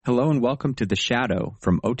Hello and welcome to The Shadow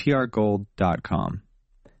from OTRGold.com.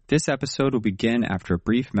 This episode will begin after a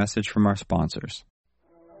brief message from our sponsors.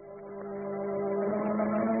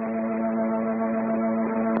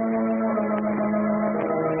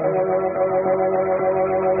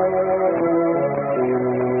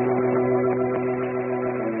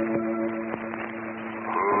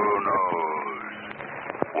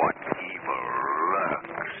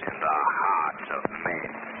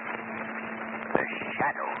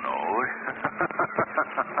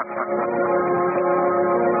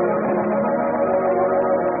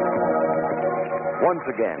 Once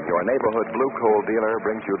again, your neighborhood blue coal dealer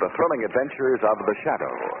brings you the thrilling adventures of The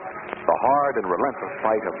Shadow, the hard and relentless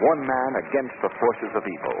fight of one man against the forces of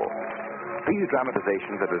evil. These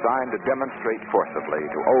dramatizations are designed to demonstrate forcibly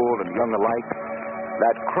to old and young alike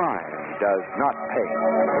that crime does not pay.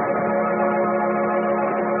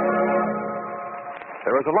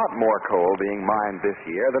 There is a lot more coal being mined this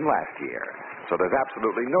year than last year, so there's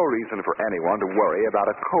absolutely no reason for anyone to worry about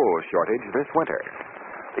a coal shortage this winter.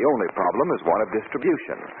 The only problem is one of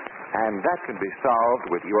distribution, and that can be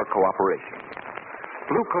solved with your cooperation.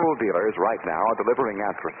 Blue coal dealers right now are delivering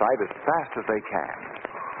anthracite as fast as they can.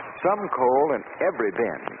 Some coal in every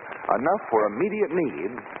bin, enough for immediate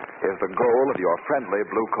needs, is the goal of your friendly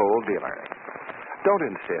blue coal dealer. Don't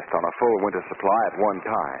insist on a full winter supply at one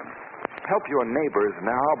time. Help your neighbors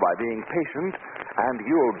now by being patient, and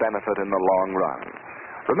you'll benefit in the long run.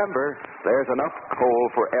 Remember, there's enough coal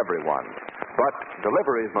for everyone, but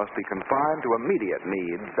deliveries must be confined to immediate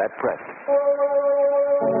needs at present.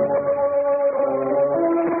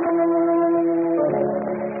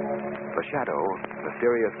 The Shadow,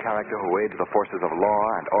 mysterious character who aids the forces of law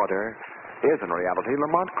and order, is in reality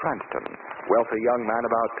Lamont Cranston, wealthy young man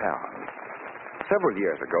about town. Several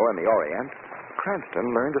years ago in the Orient, Cranston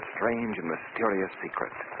learned a strange and mysterious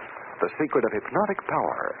secret. The secret of hypnotic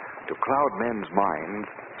power to cloud men's minds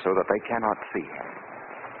so that they cannot see him.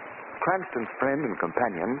 Cranston's friend and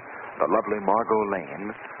companion, the lovely Margot Lane,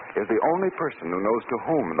 is the only person who knows to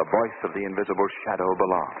whom the voice of the invisible shadow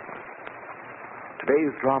belongs.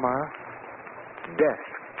 Today's drama, Death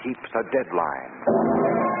Keeps a Deadline.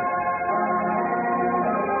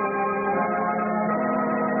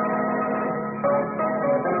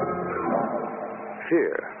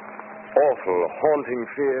 Fear, awful, haunting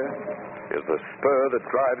fear, is the spur that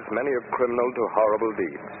drives many a criminal to horrible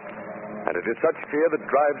deeds. And it is such fear that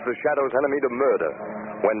drives the Shadow's enemy to murder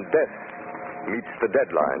when death meets the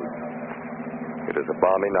deadline. It is a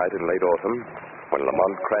balmy night in late autumn when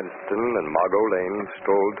Lamont Cranston and Margot Lane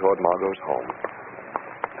strolled toward Margot's home.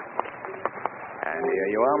 And here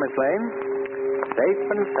you are, Miss Lane. Safe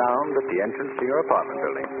and sound at the entrance to your apartment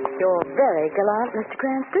building. You're very gallant, Mr.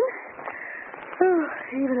 Cranston. Oh,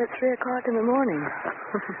 even at 3 o'clock in the morning.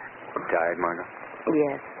 Tired, Margot?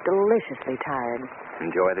 Yes, deliciously tired.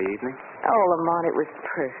 Enjoy the evening? Oh, Lamont, it was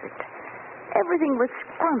perfect. Everything was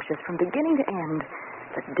scrumptious from beginning to end.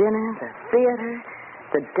 The dinner, the theater,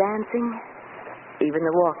 the dancing, even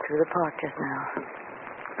the walk through the park just now.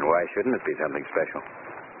 And why shouldn't it be something special?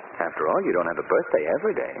 After all, you don't have a birthday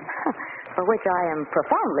every day. For which I am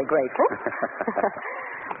profoundly grateful.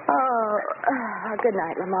 Good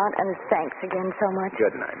night, Lamont, and thanks again so much.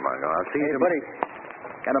 Good night, Margot. I'll see you buddy.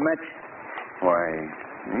 Got a match? Why,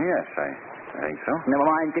 yes, I think so. Never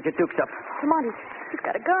mind. Get your dukes up. Lamont, he's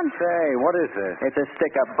got a gun. Say, what is this? It's a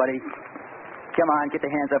stick-up, buddy. Come on, get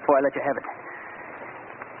the hands up before I let you have it.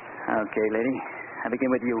 Okay, lady. I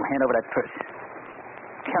begin with you. Hand over that purse.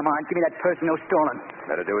 Come on, give me that purse, no stolen.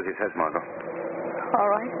 Better do as he says, Margot. All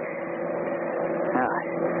right. Ah,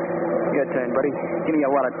 your turn, buddy. Give me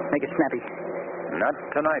your wallet. Make it snappy. Not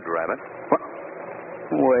tonight, Rabbit. What?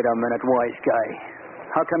 Wait a minute, wise guy.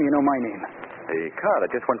 How come you know my name? The car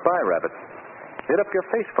that just went by, Rabbit. Lit up your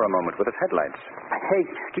face for a moment with its headlights. Hey,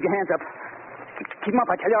 keep your hands up. Keep them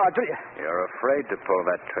up, I tell you, I'll drill you. You're afraid to pull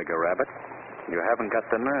that trigger, Rabbit. You haven't got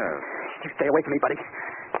the nerve. You stay away from me, buddy.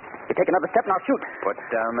 You take another step and I'll shoot. Put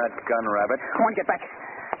down that gun, Rabbit. Come on, get back.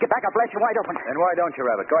 Get back, I'll blast you wide open. Then why don't you,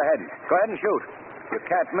 Rabbit? Go ahead. Go ahead and shoot. You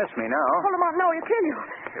can't miss me now. Oh, Lamont, no, he'll kill you.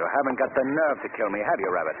 You haven't got the nerve to kill me, have you,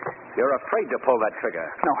 Rabbit? You're afraid to pull that trigger.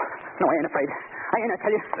 No, I ain't afraid. I ain't, I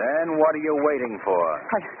tell you. Then what are you waiting for?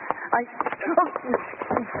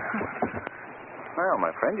 Well,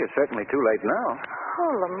 my friend, you're certainly too late now.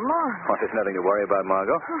 Oh, Lamont. Oh, there's nothing to worry about,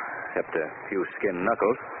 Margot, except a few skin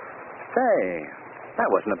knuckles. Say, that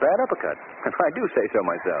wasn't a bad uppercut. I do say so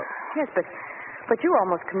myself. Yes, but you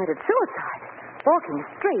almost committed suicide. Walking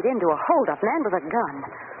straight into a hold-up man with a gun.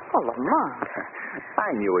 Oh, Lamont. I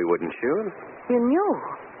knew he wouldn't shoot. You knew?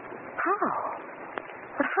 How?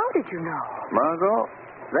 But how did you know? Margot,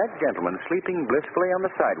 that gentleman sleeping blissfully on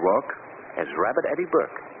the sidewalk is Rabbit Eddie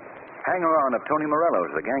Burke, hanger-on of Tony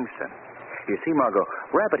Morello's the gangster. You see, Margot,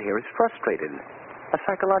 Rabbit here is frustrated. A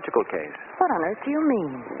psychological case. What on earth do you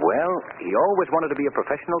mean? Well, he always wanted to be a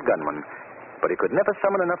professional gunman, but he could never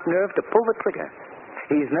summon enough nerve to pull the trigger.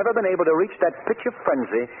 He's never been able to reach that pitch of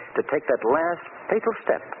frenzy to take that last fatal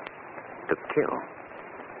step, to kill.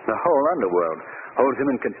 The whole underworld holds him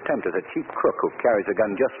in contempt as a cheap crook who carries a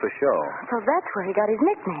gun just for show. So that's where he got his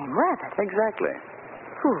nickname, Rabbit. Exactly.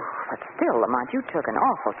 Whew, but still, Lamont, you took an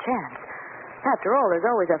awful chance. After all, there's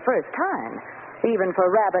always a first time, even for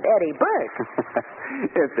Rabbit Eddie Burke.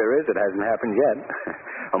 If there is, it hasn't happened yet.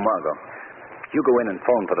 Margot, you go in and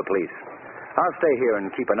phone for the police. I'll stay here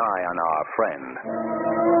and keep an eye on our friend.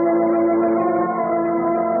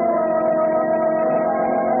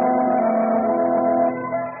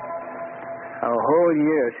 A whole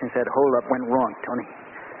year since that hold-up went wrong, Tony.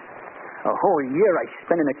 A whole year I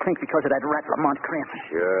spent in the clink because of that rat Lamont Cranston.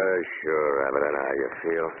 Sure, Rabbit. I know how you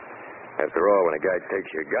feel. After all, when a guy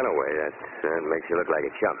takes your gun away, that makes you look like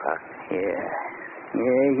a chump, huh? Yeah,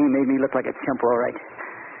 he made me look like a chump, all right.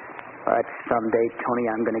 But someday, Tony,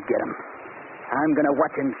 I'm going to get him. I'm going to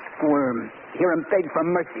watch him squirm, hear him beg for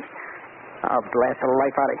mercy. I'll blast the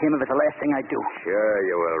life out of him if it's the last thing I do. Sure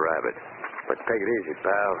you will, Rabbit. But take it easy,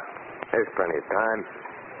 pal. There's plenty of time.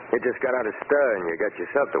 You just got out of stir and you got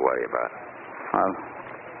yourself to worry about.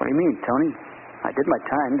 What do you mean, Tony? I did my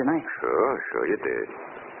time, didn't I? Sure you did.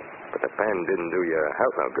 But the pen didn't do your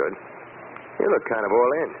health no good. You look kind of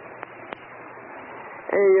all in.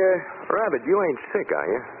 Hey, Rabbit, you ain't sick, are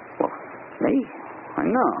you? Well, me?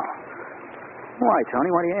 No. Why, Tony?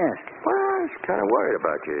 Why do you ask? Well, I was kind of worried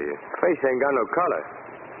about you. Your face ain't got no color.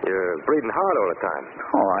 You're breathing hard all the time.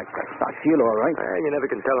 Oh, I feel all right. You never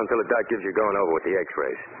can tell until the doc gives you going over with the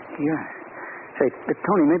x-rays. Yeah. Say,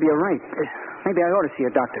 Tony, maybe you're right. Maybe I ought to see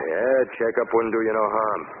a doctor. Yeah, checkup wouldn't do you no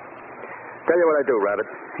harm. Tell you what I do, Rabbit.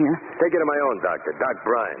 Yeah? Take you to my own doctor, Doc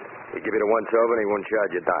Bryan. He'd give you the once-over and he won't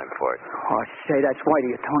charge you a dime for it. Oh, say, that's white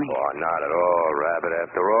of you, Tony. Oh, not at all, Rabbit.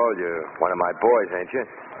 After all, you're one of my boys, ain't you?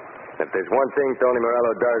 If there's one thing Tony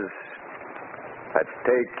Morello does, that's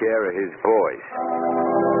take care of his boys.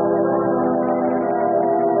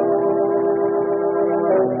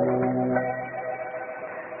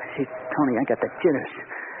 See, Tony, I got the jitters.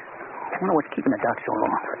 I wonder what's keeping the doc so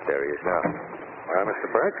long. There he is now. Well, Mr.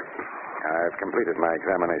 Burke, I've completed my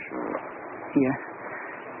examination.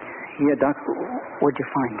 Yeah, Doc, what'd you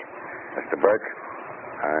find? Mr. Burke,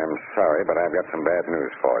 I'm sorry, but I've got some bad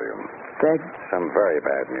news for you. Bad? Some very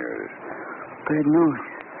bad news. Bad news?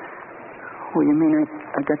 Oh, you mean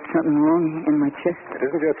I got something wrong in my chest? It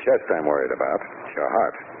isn't your chest I'm worried about. It's your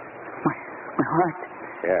heart. My heart?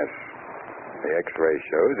 Yes. The X-ray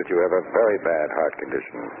shows that you have a very bad heart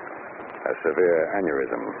condition. A severe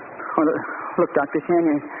aneurysm. Oh, look, Doc, this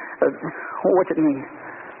aneurysm. What's it mean?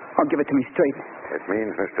 Oh, give it to me straight. It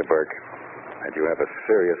means, Mr. Burke, that you have a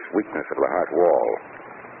serious weakness of the heart wall.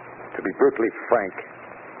 To be brutally frank,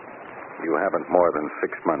 you haven't more than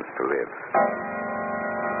 6 months to live.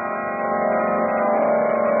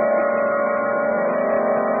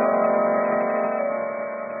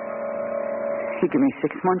 You give me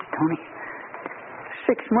 6 months, Tony.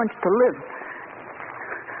 6 months to live.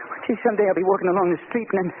 Gee, someday I'll be walking along the street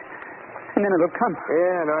and then it'll come.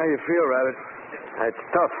 Yeah, I know how you feel, Rabbit. It's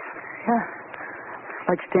tough. Yeah.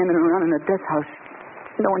 Like standing around in a death house,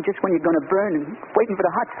 knowing just when you're going to burn and waiting for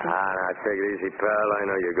the hot stuff. Now, take it easy, pal. I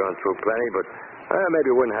know you're going through plenty, but maybe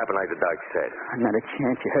it wouldn't happen like the doc said. Not a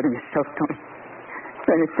chance. You're hurting yourself, Tony.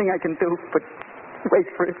 There's anything I can do but wait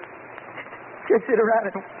for it. Just sit around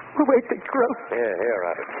and wait to grow. Here,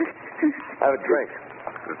 Rabbit. Have a drink.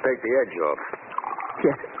 It'll take the edge off.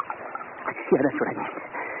 Yeah, that's what I need.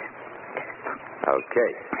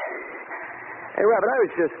 Okay. Hey, Rabbit, I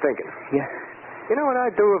was just thinking. Yeah? You know what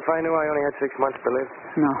I'd do if I knew I only had 6 months to live?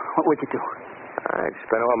 No, what would you do? I'd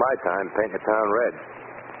spend all my time painting the town red.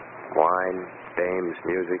 Wine, dames,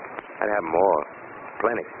 music. I'd have them all.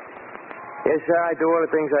 Plenty. Yes, sir, I'd do all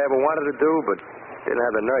the things I ever wanted to do, but didn't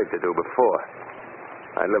have the nerve to do before.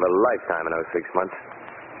 I'd live a lifetime in those 6 months.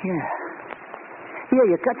 Yeah. Yeah,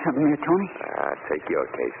 you got something there, Tony. Take your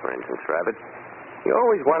case, for instance, Rabbit. You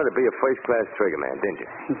always wanted to be a first-class trigger man, didn't you?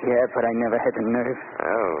 Yeah, but I never had the nerve.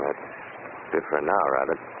 Oh, that's different now,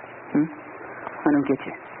 Rabbit. I don't get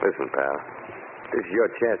you. Listen, pal. This is your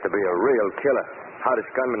chance to be a real killer. Hottest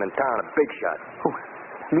gunman in town, a big shot. Oh,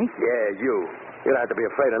 me? Yeah, you. You don't have to be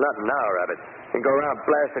afraid of nothing now, Rabbit. You can go around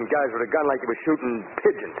blasting guys with a gun like you were shooting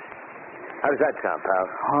pigeons. How does that sound, pal?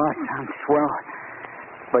 Oh, it sounds swell.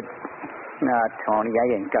 But, nah, Tony,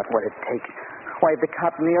 I ain't got what it takes. Why, if the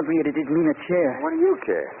cop nailed me, it didn't mean a chair. What do you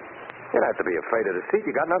care? You don't have to be afraid of the seat.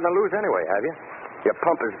 You got nothing to lose anyway, have you? Your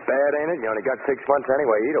pump is bad, ain't it? You only got 6 months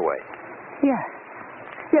anyway, either way. Yeah.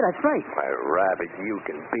 Yeah, that's right. Why, Rabbit, you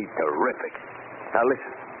can be terrific. Now,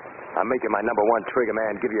 listen. I'll make you my number 1 trigger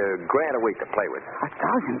man, give you $1,000 a week to play with.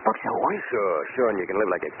 $1,000 a week? Sure, and you can live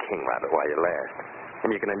like a king, Rabbit, while you last.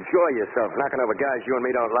 And you can enjoy yourself knocking over guys you and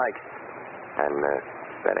me don't like. And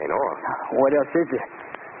that ain't all. What else is there?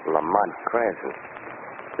 Lamont Cranston.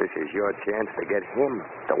 This is your chance to get him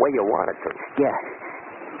the way you want it to. Yeah.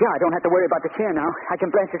 Yeah, I don't have to worry about the chair now. I can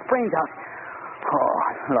blast his brains out.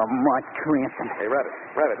 Oh, Lamont Cranston. Hey,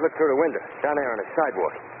 Rabbit, look through the window. Down there on the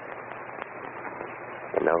sidewalk.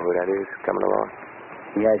 You know who that is coming along?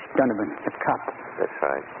 Yes, Donovan, the cop. That's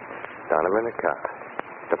right. Donovan, the cop.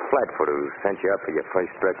 The flatfoot who sent you up for your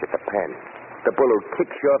first stretch at the pen. The bull who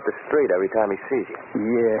kicks you off the street every time he sees you.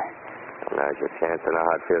 Yeah. Well, now's your chance to know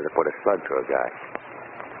how it feels to put a slug through a guy.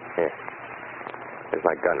 Here. Here's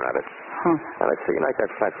my gun, Rabbit. Huh. Now, let's see you knock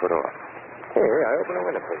that flatfoot off. Here, I open the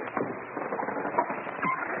window for you.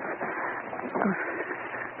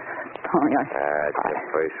 Tony, That's the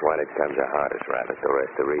first one that comes the hardest, Rabbit. The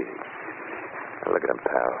rest are easy. Now, look at him,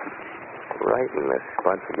 pal. Right in the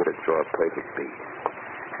spot for you to draw a perfect bead.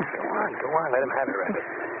 Go on. Let him have it, Rabbit.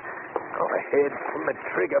 Go ahead. Pull the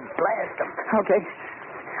trigger. Blast him. Okay.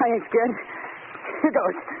 I ain't scared. Here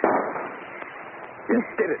goes. You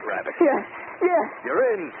did it, Rabbit. Yeah. You're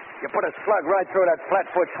in. You put a slug right through that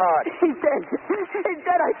flatfoot's heart. He's dead. He's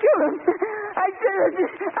dead. I killed him. I did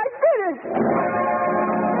it.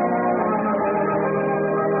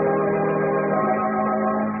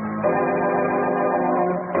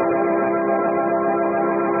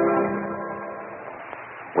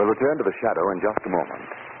 We'll return to the shadow in just a moment.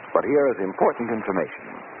 But here is important information.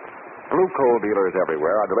 Blue coal dealers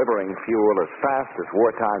everywhere are delivering fuel as fast as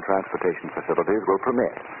wartime transportation facilities will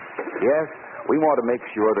permit. Yes, we want to make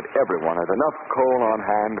sure that everyone has enough coal on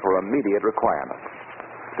hand for immediate requirements.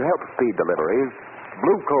 To help speed deliveries,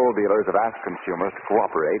 Blue coal dealers have asked consumers to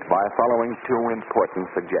cooperate by following 2 important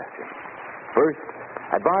suggestions. First,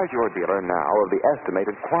 advise your dealer now of the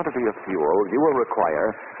estimated quantity of fuel you will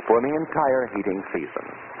require for the entire heating season.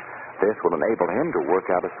 This will enable him to work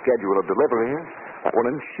out a schedule of deliveries that will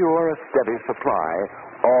ensure a steady supply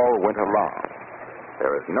all winter long.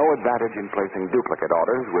 There is no advantage in placing duplicate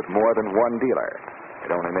orders with more than one dealer. It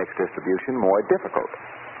only makes distribution more difficult.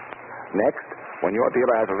 Next, when your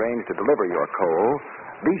dealer has arranged to deliver your coal,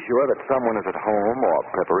 be sure that someone is at home or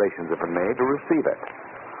preparations have been made to receive it.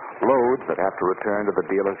 Loads that have to return to the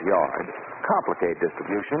dealer's yard complicate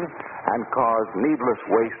distribution and cause needless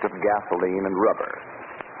waste of gasoline and rubber.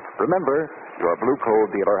 Remember, your blue coal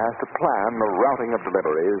dealer has to plan the routing of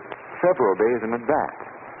deliveries several days in advance.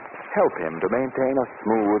 Help him to maintain a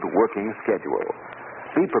smooth working schedule.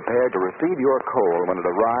 Be prepared to receive your coal when it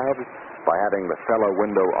arrives by having the cellar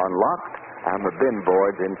window unlocked and the bin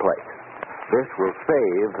boards in place. This will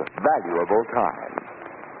save valuable time.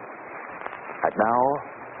 And now,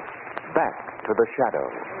 back to the shadow.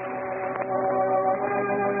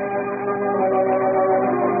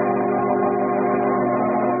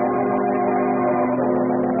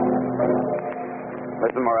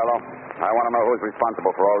 Listen, Morello, I want to know who's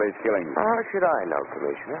responsible for all these killings. How should I know,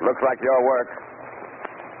 Commissioner? Looks like your work.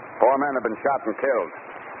 4 men have been shot and killed.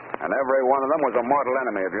 And every one of them was a mortal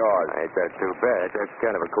enemy of yours. Ain't that too bad? That's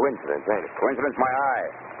kind of a coincidence, ain't it? Coincidence, my eye.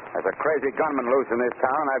 There's a crazy gunman loose in this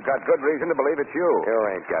town, and I've got good reason to believe it's you. You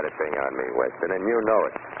ain't got a thing on me, Weston, and you know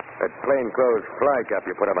it. That plainclothes fly cop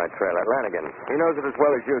you put on my trail, that Lanigan, he knows it as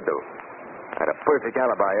well as you do. Had a perfect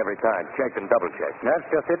alibi every time, checked and double-checked. That's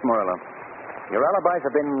just it, Morello. Your alibis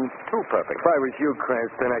have been too perfect. If I was you,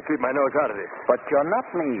 Cranston, I'd keep my nose out of this. But you're not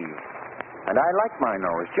me. And I like my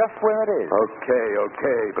nose just where it is.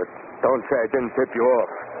 Okay, but don't say I didn't tip you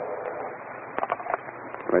off.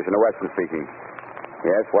 Commissioner Weston speaking.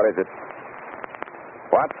 Yes, what is it?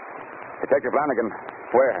 What? Detective Lanigan.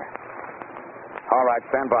 Where? All right,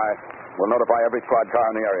 stand by. We'll notify every squad car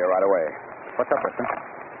in the area right away. What's up, Weston?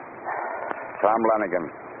 Tom Lanigan.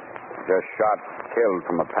 Just shot, killed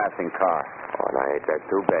from a passing car. Oh, now ain't that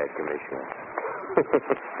too bad, Commissioner.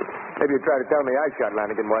 Maybe you try to tell me I shot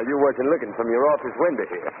Lanigan while you wasn't looking from your office window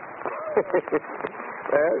here.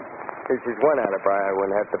 Well, this is one alibi I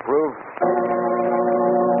wouldn't have to prove.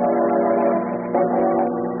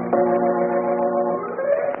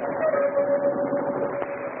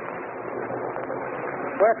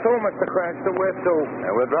 Where to, Mr. Cranston? Where to?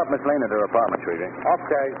 We'll drop Miss Lane at her apartment, Sweetie.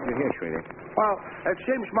 Okay. You hear, Sweetie? Well, it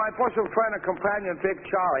seems my bosom friend and companion, Big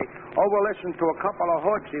Charlie, overlistened to a couple of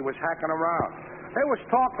hoods he was hacking around. They was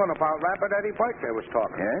talking about Rabbit Eddie Burke. They was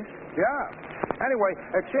talking. Yes? Yeah. Anyway,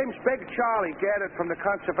 it seems Big Charlie gathered from the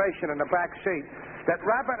conservation in the back seat that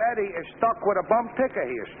Rabbit Eddie is stuck with a bum ticker.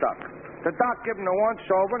 He is stuck. The doc give him the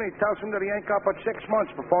once-over, and he tells him that he ain't got but 6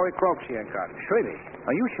 months before he croaks he ain't got it. Really?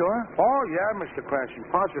 Are you sure? Oh, yeah, Mr. Cranston,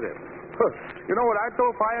 positive. You know what I'd do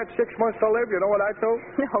if I had 6 months to live? You know what I'd do?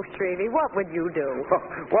 No, Shrevey, what would you do?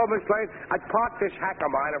 Well, Miss Lane, I'd park this hack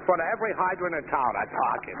of mine in front of every hydrant in town. I'd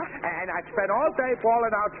park it. And I'd spend all day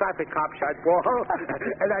bawling out traffic cops. I'd bawl.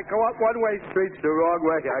 And I'd go up one-way streets the wrong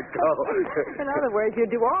way. I'd go. In other words,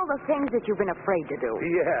 you'd do all the things that you've been afraid to do.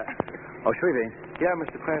 Yeah. Oh, Shrevey, Yeah,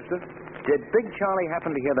 Mr. Cranston? did Big Charlie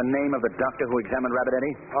happen to hear the name of the doctor who examined Rabbit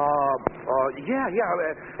Eddie?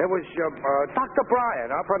 Yeah. It was Dr. Bryan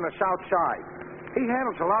up on the south side. He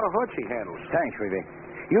handles a lot of hoods, he handles. Thanks, Shrevey.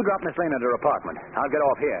 You drop Miss Lane at her apartment. I'll get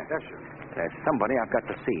off here. Yes, sir. There's somebody I've got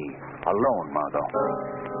to see. Alone, Margot.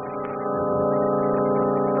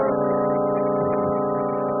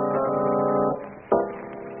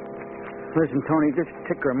 Listen, Tony, this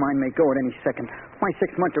ticker of mine may go at any second. My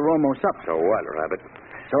 6 months are almost up. So what, Rabbit?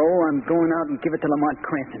 So I'm going out and give it to Lamont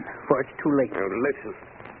Cranston, for it's too late. Now, listen.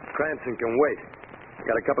 Cranston can wait. I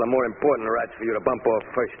got a couple of more important rats for you to bump off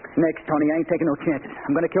first. Next, Tony, I ain't taking no chances.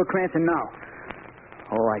 I'm going to kill Cranston now.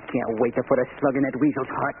 Oh, I can't wait to put a slug in that weasel's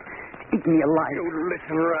heart. Eat me alive. You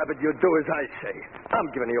listen, Rabbit. You do as I say. I'm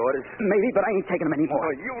giving the orders. Maybe, but I ain't taking them anymore.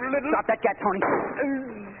 Oh, you little... Stop that cat, Tony.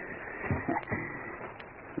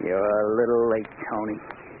 You're a little late, Tony.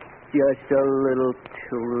 Just a little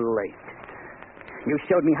too late. You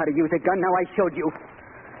showed me how to use a gun, now I showed you.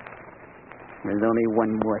 There's only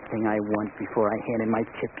one more thing I want before I hand in my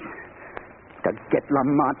chips. To get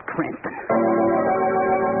Lamont Cranston.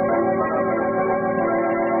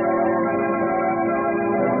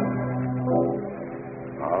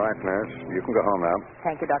 All right, nurse. You can go home now.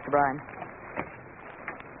 Thank you, Dr. Bryan.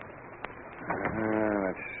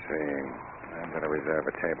 Let's see. I'm going to reserve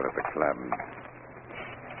a table at the club.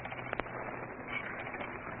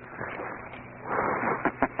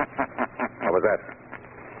 What was that?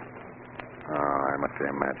 Oh, I must be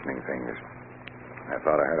imagining things. I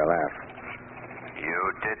thought I heard a laugh. You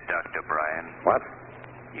did, Dr. Bryan. What?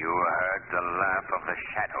 You heard the laugh of the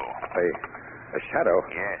shadow. A shadow?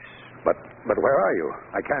 Yes. But where are you?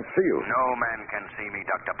 I can't see you. No man can see me,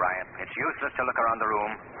 Dr. Bryan. It's useless to look around the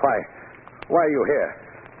room. Why? Why are you here?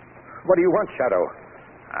 What do you want, Shadow?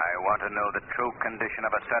 I want to know the true condition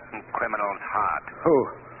of a certain criminal's heart. Who?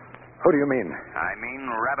 Who do you mean? I mean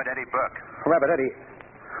Rabbit Eddie Burke. Rabbit Eddie?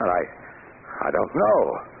 Well, I don't know.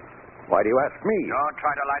 Why do you ask me? Don't try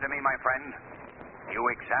to lie to me, my friend. You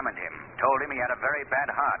examined him. Told him he had a very bad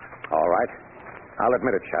heart. All right. I'll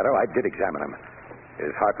admit it, Shadow. I did examine him.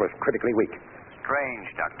 His heart was critically weak. Strange,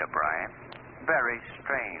 Dr. Bryan. Very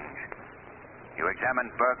strange. You examined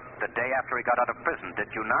Burke the day after he got out of prison, did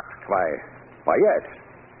you not? Why, yes.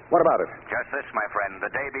 What about it? Just this, my friend.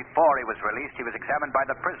 The day before he was released, he was examined by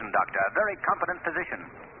the prison doctor, a very competent physician.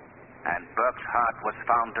 And Burke's heart was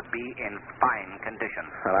found to be in fine condition.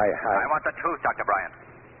 Well, I want the truth, Dr. Bryan.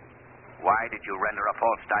 Why did you render a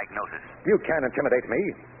false diagnosis? You can't intimidate me.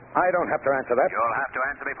 I don't have to answer that. You'll have to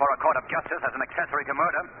answer before a court of justice as an accessory to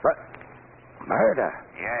murder. But murder?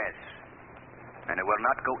 Yes. And it will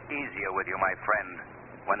not go easier with you, my friend,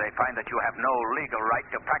 when they find that you have no legal right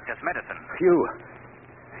to practice medicine.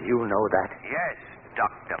 You know that? Yes,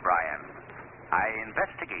 Dr. Bryan. I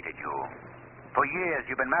investigated you. For years,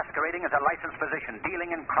 you've been masquerading as a licensed physician, dealing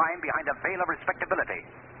in crime behind a veil of respectability.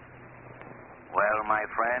 Well, my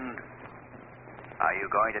friend, are you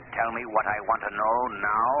going to tell me what I want to know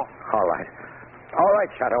now? All right. All right,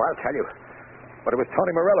 Shadow, I'll tell you. But it was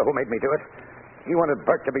Tony Morello who made me do it. He wanted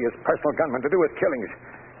Burke to be his personal gunman to do his killings.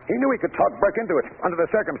 He knew he could talk Burke into it under the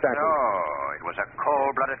circumstances. No, it was a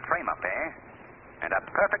cold-blooded frame-up, eh? And a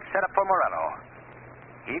perfect setup for Morello.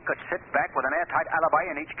 He could sit back with an airtight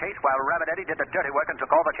alibi in each case while Rabbit Eddie did the dirty work and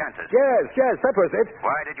took all the chances. Yes, that was it.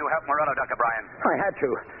 Why did you help Morello, Dr. Bryan? I had to.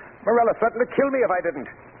 Morello threatened to kill me if I didn't.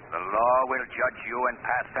 The law will judge you and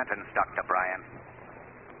pass sentence, Dr. Bryan.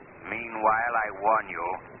 Meanwhile, I warn you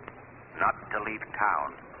not to leave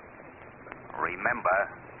town. Remember,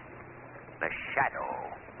 the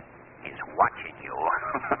shadow is watching you.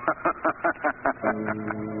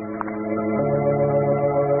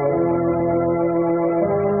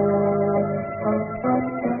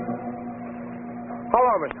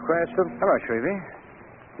 Hello, Mr. Cranston. Hello, Shrevey.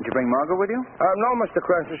 Did you bring Margot with you? No, Mr.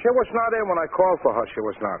 Cranston. She was not in when I called for her. She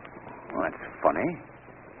was not. Well, that's funny.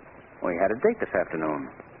 We had a date this afternoon.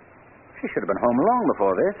 She should have been home long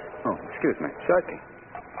before this. Oh, excuse me. Certainly.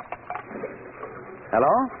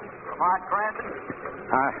 Hello? Lamont Cranston?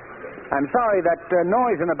 I'm sorry, that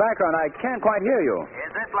noise in the background, I can't quite hear you.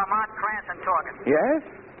 Is this Lamont Cranston talking? Yes?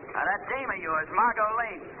 That dame of yours, Margot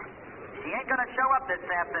Lane. She ain't going to show up this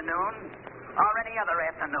afternoon or any other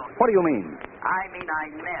afternoon. What do you mean? I mean I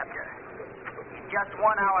nabbed her. In just 1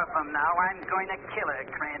 hour from now, I'm going to kill her,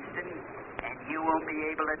 Cranston. And you won't be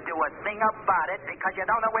able to do a thing about it because you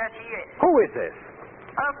don't know where she is. Who is this?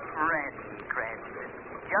 A friend, Cranston.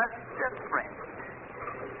 Just a friend.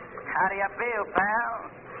 How do you feel,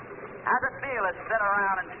 pal? How's it feel to sit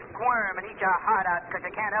around and squirm and eat your heart out because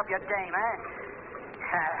you can't help your dame, eh?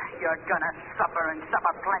 You're gonna suffer and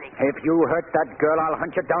suffer plenty. If you hurt that girl, I'll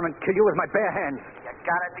hunt you down and kill you with my bare hands. You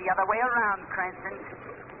got it the other way around, Cranston.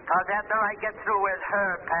 Because after I get through with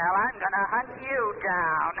her, pal, I'm gonna hunt you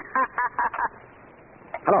down.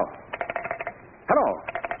 Hello. Hello.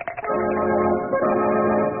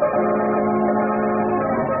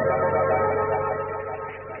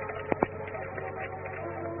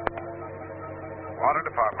 Water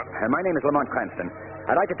Department. My name is Lamont Cranston.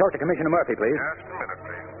 I'd like to talk to Commissioner Murphy, please. Just a minute,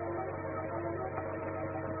 please.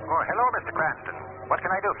 Oh, hello, Mr. Cranston. What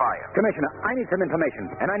can I do for you? Commissioner, I need some information,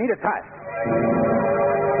 and I need it fast.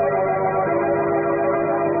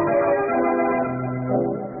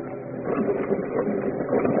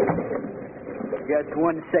 Just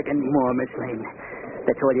 1 second more, Miss Lane.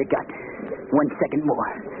 That's all you got. 1 second more.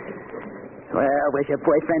 Well, where's your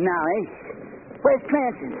boyfriend now, eh? Where's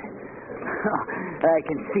Cranston? Oh, I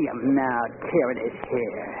can see him now, tearing his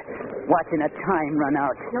hair. Watching the time run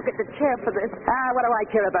out. Look at the chair for this. What do I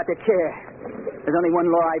care about the chair? There's only one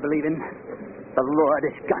law I believe in. The law of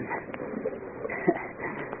this gun.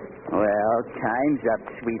 Well, time's up,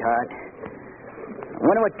 sweetheart. I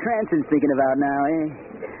wonder what Cranston's thinking about now, eh?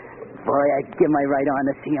 Boy, I'd give my right arm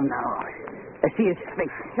to see him now. To see his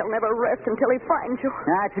face. He'll never rest until he finds you.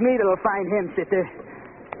 It's me that'll find him, sister.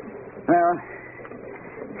 Well,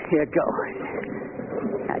 here goes.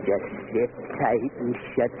 Now just sit tight and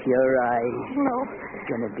shut your eyes. No. It's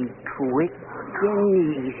gonna be quick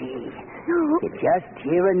and easy. No. You just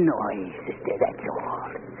hear a noise, sister, that's all.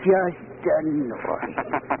 Just a noise.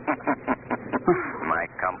 My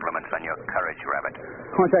compliments on your courage, Rabbit.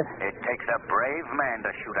 What's that? It takes a brave man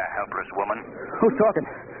to shoot a helpless woman. Who's talking?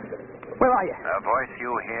 Where are you? The voice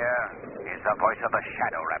you hear is the voice of the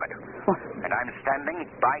Shadow, Rabbit. What? And I'm standing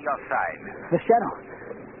by your side. The shadow.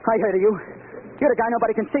 I heard of you. You're the guy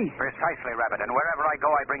nobody can see. Precisely, Rabbit. And wherever I go,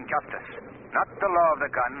 I bring justice. Not the law of the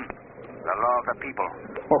gun, the law of the people.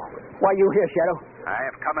 Oh, why are you here, Shadow? I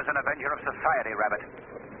have come as an avenger of society, Rabbit.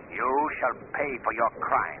 You shall pay for your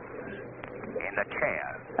crimes. In the chair.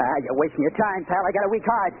 You're wasting your time, pal. I got a weak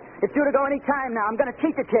heart. It's due to go any time now. I'm going to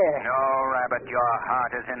keep the chair. No, Rabbit, your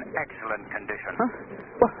heart is in excellent condition.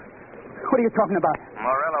 Huh? What are you talking about?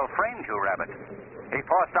 Morello framed you, Rabbit. He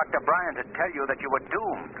forced Dr. Bryan to tell you that you were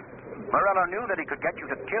doomed. Morello knew that he could get you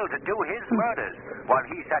to kill to do his murders, while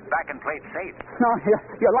he sat back and played safe. No,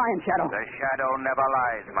 you're lying, Shadow. The Shadow never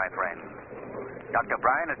lies, my friend. Dr.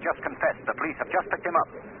 Bryan has just confessed. The police have just picked him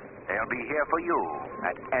up. They'll be here for you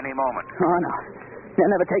at any moment. Oh, no.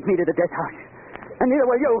 They'll never take me to the death house. And neither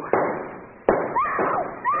will you.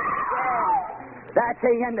 That's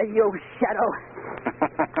the end of you, Shadow.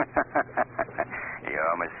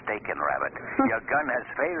 You're mistaken, Rabbit. Your gun has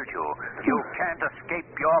failed you. You can't escape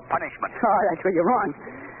your punishment. Oh, that's where you're wrong.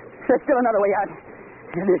 There's still another way out.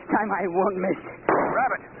 And this time I won't miss.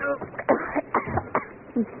 Rabbit!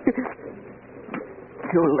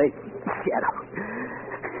 Too late, Shadow.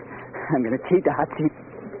 I'm going to take the hot seat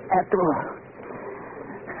after all.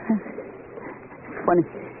 It's funny.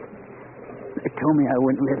 They told me I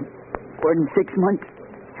wouldn't live more than 6 months.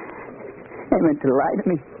 They meant to lie to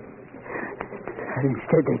me. But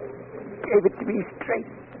instead, they gave it to me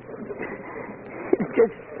straight. It's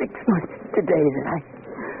just 6 months today that I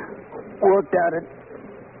walked out of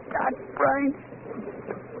Doc Bryan's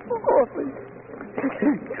office.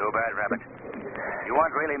 Too bad, Rabbit. You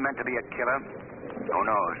aren't really meant to be a killer. Who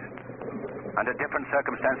knows? Under different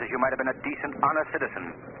circumstances, you might have been a decent, honest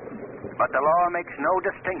citizen. But the law makes no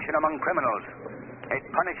distinction among criminals. It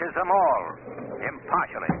punishes them all,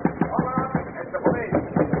 impartially. It's the police.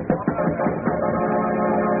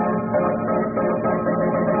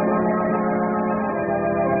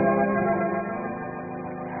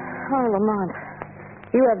 Oh, Lamont,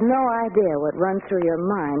 you have no idea what runs through your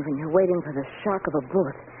mind when you're waiting for the shock of a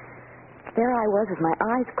bullet. There I was with my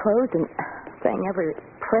eyes closed and saying every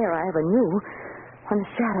prayer I ever knew when the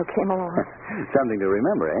Shadow came along. Something to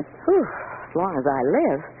remember, eh? Whew, as long as I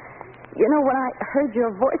live. You know, when I heard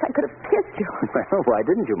your voice, I could have kissed you. Well, why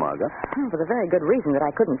didn't you, Margot? For the very good reason that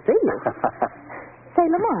I couldn't see you. Say,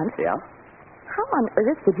 Lamont. Yeah? How on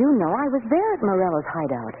earth did you know I was there at Morello's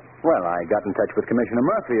hideout? Well, I got in touch with Commissioner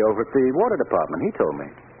Murphy over at the water department. He told me.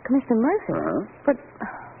 Commissioner Murphy? Uh-huh. But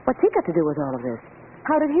what's he got to do with all of this?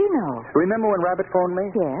 How did he know? Remember when Rabbit phoned me?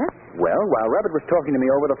 Yes. Well, while Rabbit was talking to me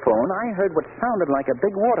over the phone, I heard what sounded like a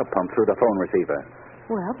big water pump through the phone receiver.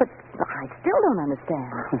 Well, but I still don't understand.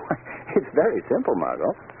 It's very simple,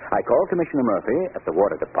 Margot. I called Commissioner Murphy at the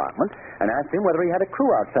water department and asked him whether he had a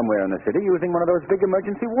crew out somewhere in the city using one of those big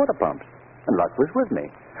emergency water pumps. And luck was with me.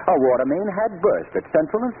 A water main had burst at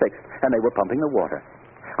Central and 6th, and they were pumping the water.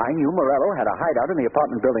 I knew Morello had a hideout in the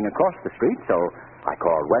apartment building across the street, so I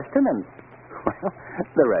called Weston, and, well,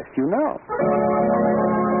 the rest you know.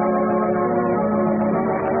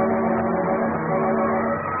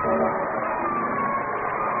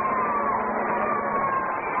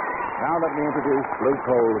 Now let me introduce Blue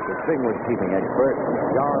Coal's distinguished heating expert,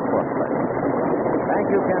 John Forsythe. Thank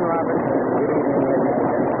you, Ken Roberts. Good evening, ladies and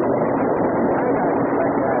gentlemen.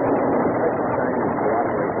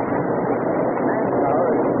 Manpower,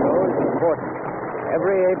 as you know, is important.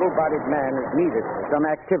 Every able-bodied man is needed for some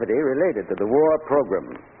activity related to the war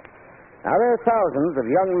program. Now, there are thousands of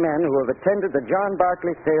young men who have attended the John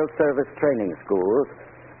Barclay Sales Service training schools,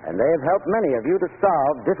 and they have helped many of you to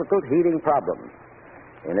solve difficult heating problems.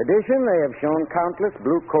 In addition, they have shown countless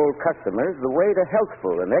Blue Coal customers the way to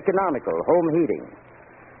healthful and economical home heating.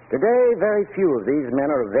 Today, very few of these men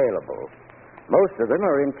are available. Most of them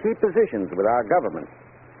are in key positions with our government.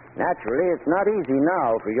 Naturally, it's not easy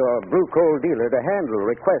now for your Blue Coal dealer to handle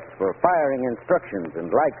requests for firing instructions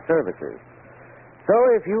and like services. So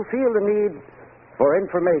if you feel the need for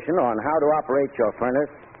information on how to operate your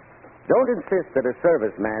furnace, don't insist that a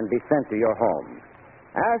serviceman be sent to your home.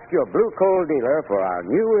 Ask your Blue Coal dealer for our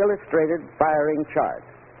new illustrated firing chart.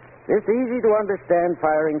 This easy-to-understand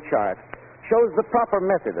firing chart shows the proper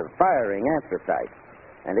method of firing anthracite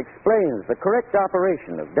and explains the correct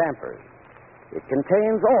operation of dampers. It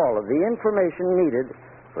contains all of the information needed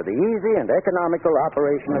for the easy and economical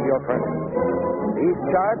operation of your furnace. These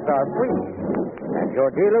charts are free, and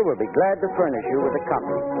your dealer will be glad to furnish you with a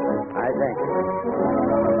copy. I thank you.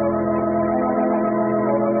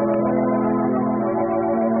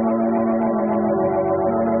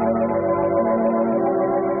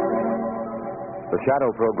 The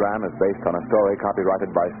Shadow program is based on a story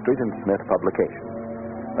copyrighted by Street and Smith Publications.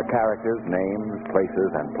 The characters, names, places,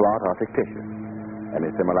 and plot are fictitious.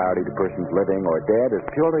 Any similarity to persons living or dead is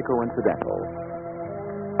purely coincidental.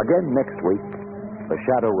 Again next week, The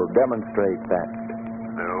Shadow will demonstrate that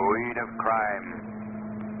the weed of crime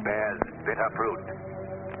bears bitter fruit.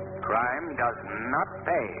 Crime does not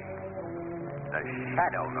pay. The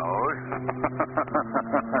Shadow knows.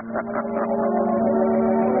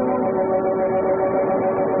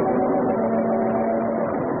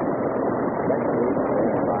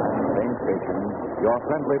 same station, your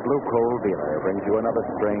friendly Blue Coal dealer brings you another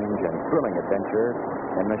strange and thrilling adventure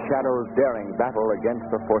in the Shadow's daring battle against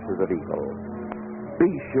the forces of evil. Be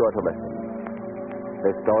sure to listen.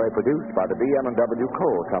 This story produced by the B&W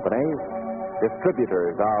Coal Company,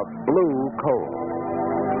 distributors of Blue Coal.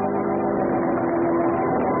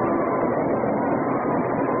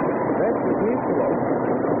 That's the news today.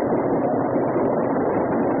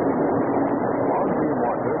 Longines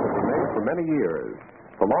Water has been made for many years.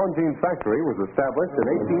 The Longines factory was established in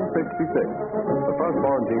 1866. The first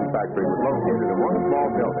Longines factory was located in one small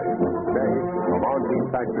building. Today, the Longines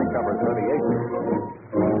factory covers many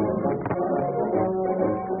acres.